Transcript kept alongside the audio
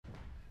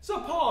So,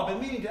 Paul, I've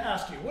been meaning to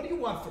ask you, what do you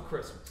want for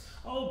Christmas?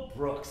 Oh,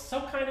 Brooks, so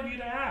kind of you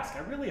to ask. I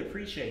really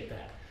appreciate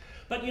that.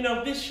 But you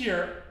know, this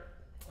year,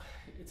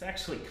 it's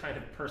actually kind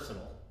of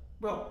personal.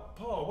 Well,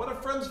 Paul, what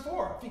are friends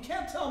for? If you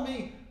can't tell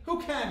me,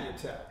 who can you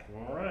tell?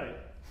 All right.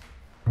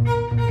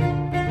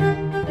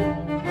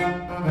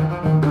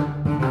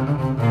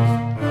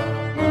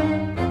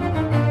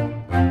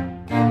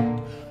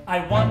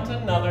 I want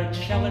another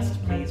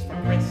cellist, please, for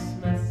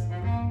Christmas.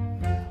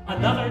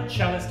 Another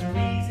cellist,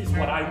 please, is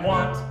what I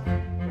want.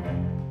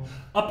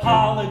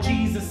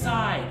 Apologies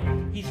aside,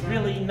 he's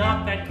really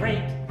not that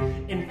great.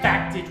 In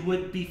fact, it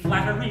would be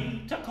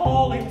flattery to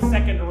call him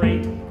second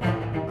rate.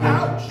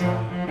 Ouch!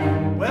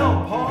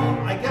 Well, Paul,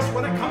 I guess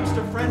when it comes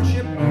to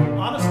friendship,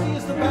 honesty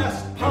is the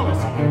best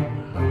policy.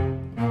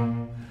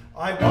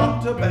 I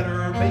want a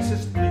better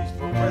bassist, please,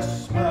 for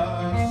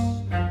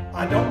Christmas.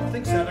 I don't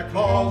think Santa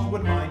Claus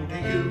would mind, do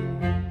you?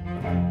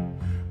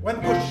 When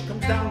push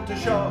comes down to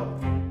shove,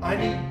 I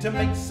need to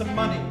make some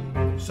money.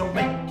 So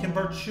make him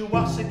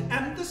virtuosic,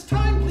 and this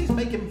time please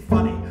make him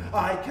funny.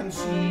 I can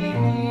see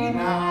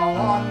now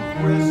on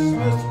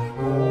Christmas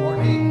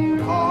morning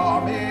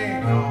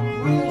coming up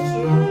real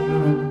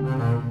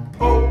soon.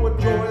 Oh, what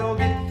joy, I'll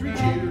get 3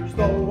 cheers,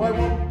 though I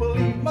won't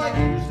believe my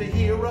ears to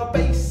hear a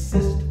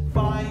bassist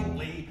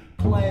finally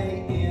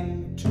play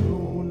in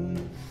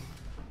tune.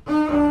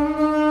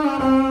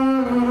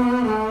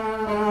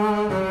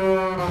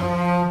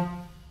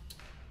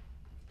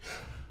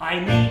 I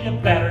need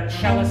a better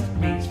cellist,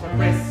 please, for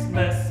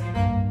Christmas.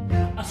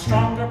 A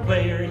stronger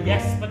player,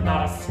 yes, but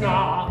not a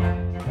snob.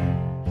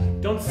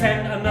 Don't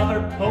send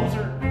another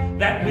poser,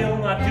 that will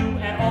not do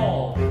at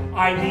all.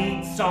 I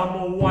need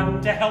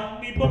someone to help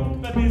me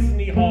book the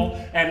Disney Hall,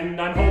 and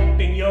I'm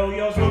hoping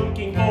Yo-Yo's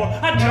looking for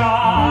a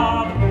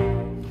job.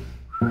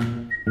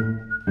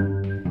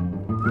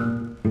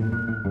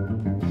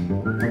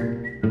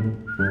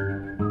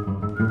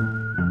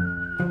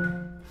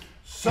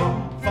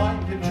 Some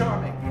find him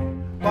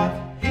charming, but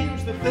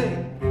here's the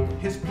thing.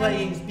 His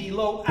playing's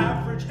below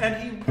average and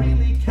he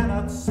really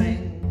cannot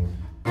sing.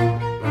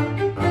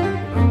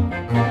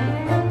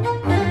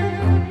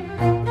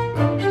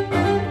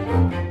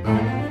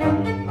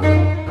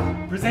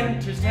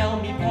 Presenters tell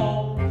me,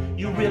 Paul,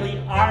 you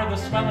really are the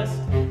swellest,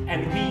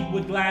 and we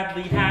would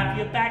gladly have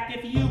you back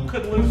if you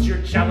could lose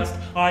your cellist.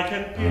 I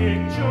can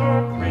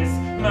picture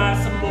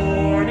Christmas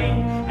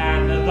morning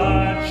and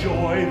the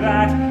joy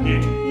that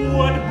it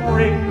would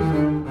bring.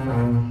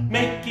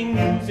 Making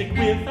music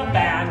with a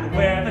band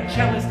where the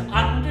cellist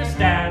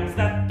understands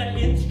that the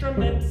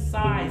instrument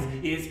size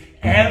is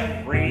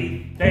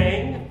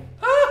everything.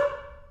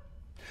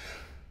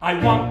 I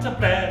want a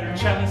better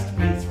cellist,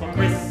 please.